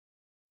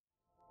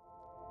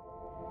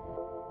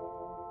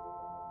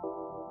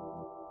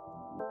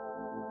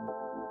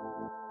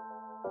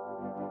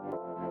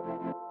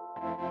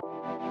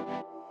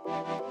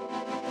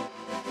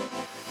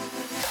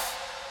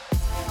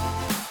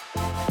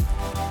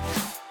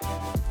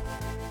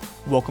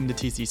Welcome to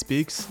TC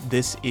Speaks.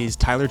 This is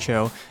Tyler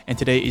Cho, and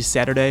today is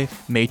Saturday,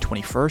 May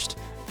 21st,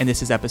 and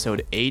this is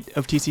episode 8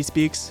 of TC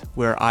Speaks,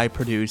 where I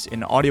produce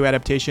an audio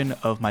adaptation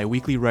of my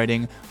weekly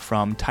writing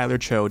from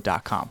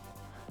tylercho.com.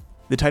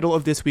 The title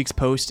of this week's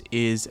post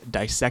is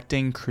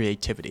Dissecting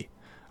Creativity.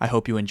 I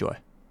hope you enjoy.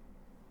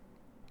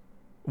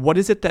 What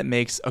is it that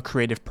makes a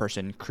creative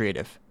person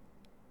creative?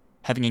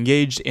 Having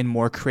engaged in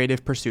more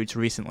creative pursuits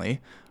recently,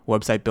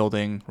 website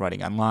building,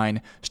 writing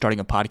online, starting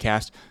a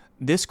podcast,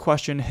 this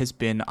question has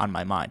been on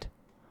my mind.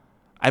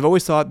 I've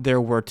always thought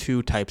there were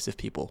two types of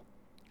people,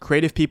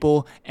 creative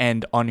people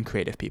and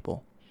uncreative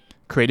people.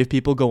 Creative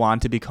people go on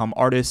to become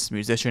artists,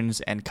 musicians,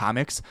 and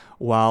comics,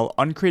 while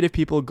uncreative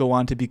people go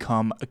on to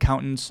become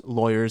accountants,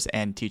 lawyers,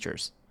 and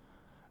teachers.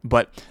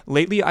 But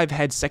lately I've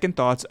had second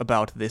thoughts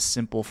about this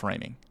simple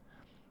framing.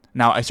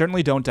 Now, I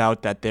certainly don't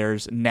doubt that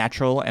there's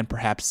natural and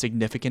perhaps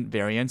significant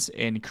variance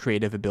in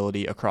creative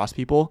ability across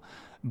people,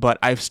 but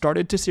I've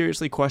started to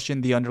seriously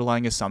question the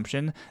underlying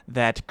assumption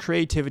that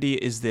creativity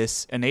is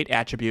this innate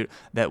attribute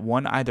that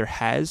one either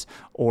has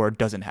or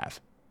doesn't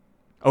have.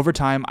 Over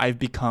time, I've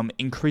become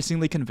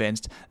increasingly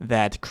convinced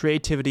that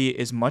creativity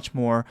is much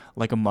more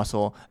like a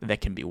muscle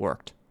that can be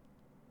worked.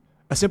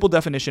 A simple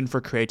definition for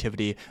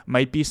creativity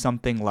might be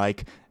something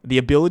like the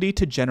ability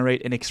to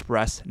generate and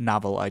express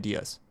novel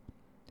ideas.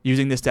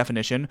 Using this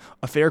definition,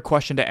 a fair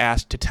question to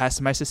ask to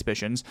test my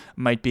suspicions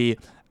might be,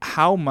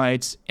 how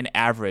might an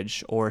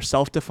average or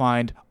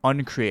self-defined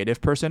uncreative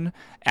person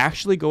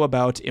actually go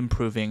about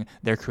improving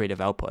their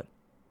creative output?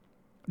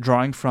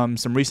 Drawing from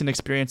some recent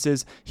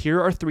experiences,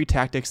 here are 3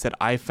 tactics that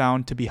I've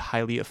found to be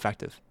highly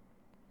effective.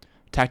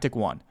 Tactic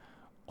 1,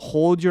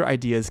 hold your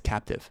ideas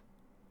captive.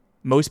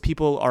 Most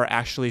people are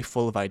actually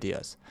full of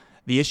ideas.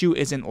 The issue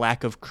isn't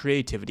lack of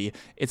creativity,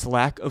 it's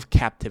lack of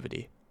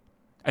captivity.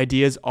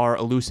 Ideas are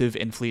elusive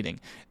and fleeting.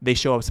 They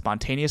show up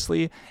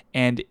spontaneously,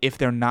 and if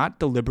they're not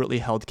deliberately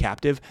held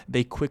captive,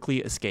 they quickly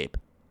escape.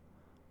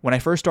 When I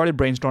first started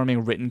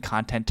brainstorming written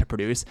content to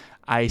produce,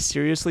 I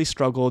seriously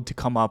struggled to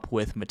come up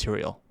with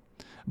material.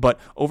 But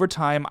over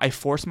time, I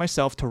forced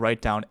myself to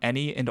write down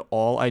any and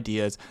all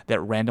ideas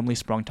that randomly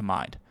sprung to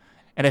mind,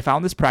 and I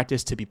found this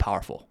practice to be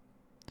powerful.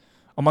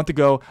 A month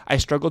ago, I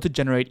struggled to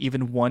generate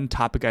even one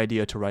topic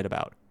idea to write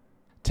about.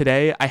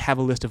 Today, I have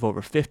a list of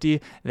over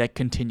 50 that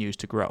continues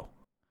to grow.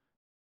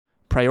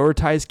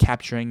 Prioritize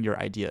capturing your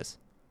ideas.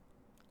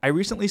 I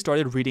recently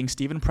started reading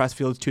Steven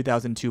Pressfield's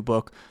 2002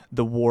 book,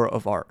 The War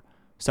of Art,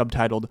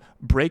 subtitled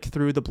Break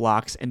Through the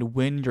Blocks and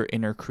Win Your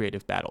Inner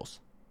Creative Battles.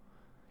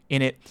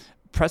 In it,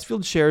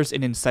 Pressfield shares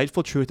an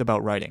insightful truth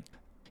about writing.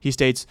 He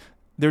states,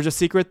 "There's a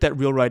secret that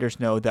real writers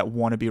know that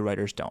wannabe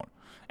writers don't.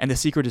 And the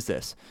secret is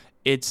this.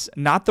 It's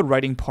not the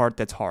writing part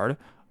that's hard.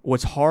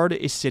 What's hard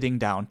is sitting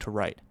down to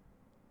write."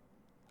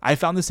 I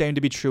found the same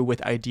to be true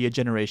with idea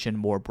generation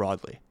more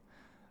broadly.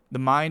 The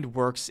mind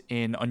works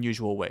in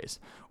unusual ways.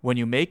 When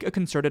you make a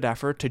concerted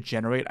effort to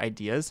generate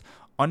ideas,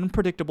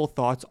 unpredictable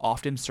thoughts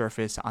often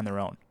surface on their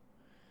own.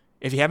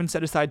 If you haven't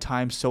set aside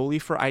time solely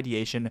for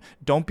ideation,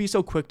 don't be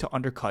so quick to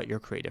undercut your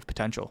creative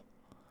potential.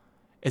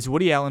 As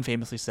Woody Allen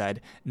famously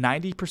said,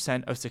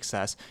 90% of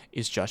success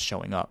is just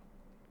showing up.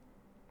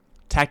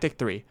 Tactic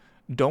 3,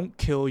 don't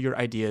kill your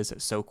ideas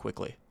so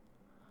quickly.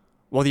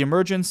 While the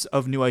emergence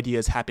of new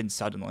ideas happens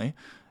suddenly,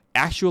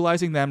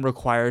 actualizing them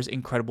requires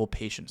incredible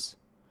patience.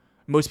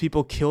 Most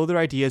people kill their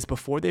ideas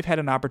before they've had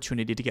an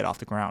opportunity to get off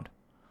the ground.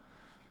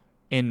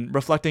 In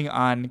reflecting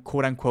on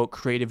quote-unquote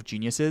creative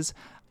geniuses,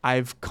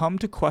 I've come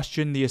to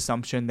question the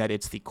assumption that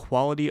it's the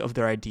quality of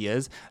their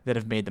ideas that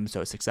have made them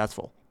so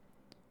successful.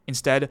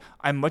 Instead,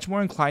 I'm much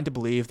more inclined to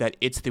believe that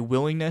it's the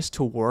willingness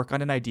to work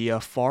on an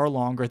idea far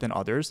longer than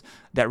others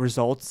that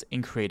results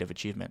in creative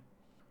achievement.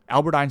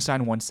 Albert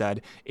Einstein once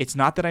said, "It's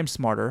not that I'm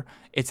smarter,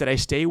 it's that I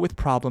stay with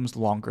problems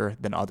longer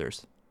than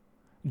others."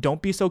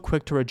 Don't be so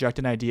quick to reject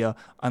an idea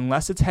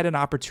unless it's had an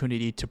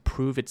opportunity to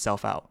prove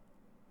itself out.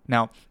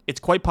 Now, it's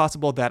quite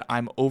possible that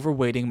I'm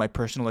overweighting my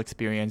personal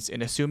experience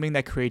in assuming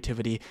that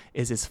creativity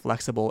is as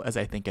flexible as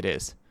I think it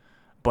is.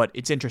 But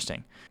it's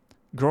interesting.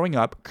 Growing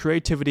up,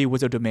 creativity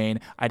was a domain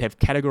I'd have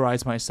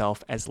categorized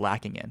myself as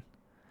lacking in.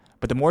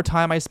 But the more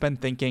time I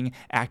spend thinking,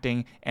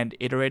 acting, and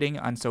iterating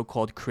on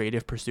so-called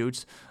creative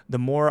pursuits, the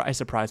more I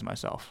surprise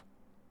myself.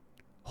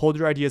 Hold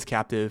your ideas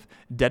captive,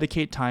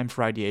 dedicate time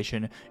for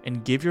ideation,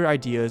 and give your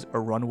ideas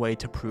a runway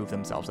to prove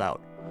themselves out.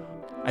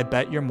 I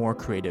bet you're more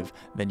creative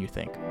than you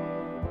think.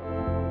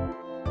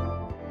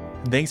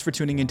 Thanks for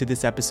tuning into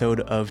this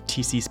episode of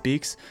TC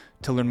Speaks.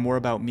 To learn more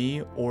about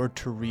me or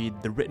to read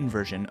the written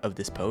version of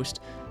this post,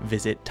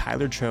 visit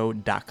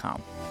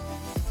tylercho.com.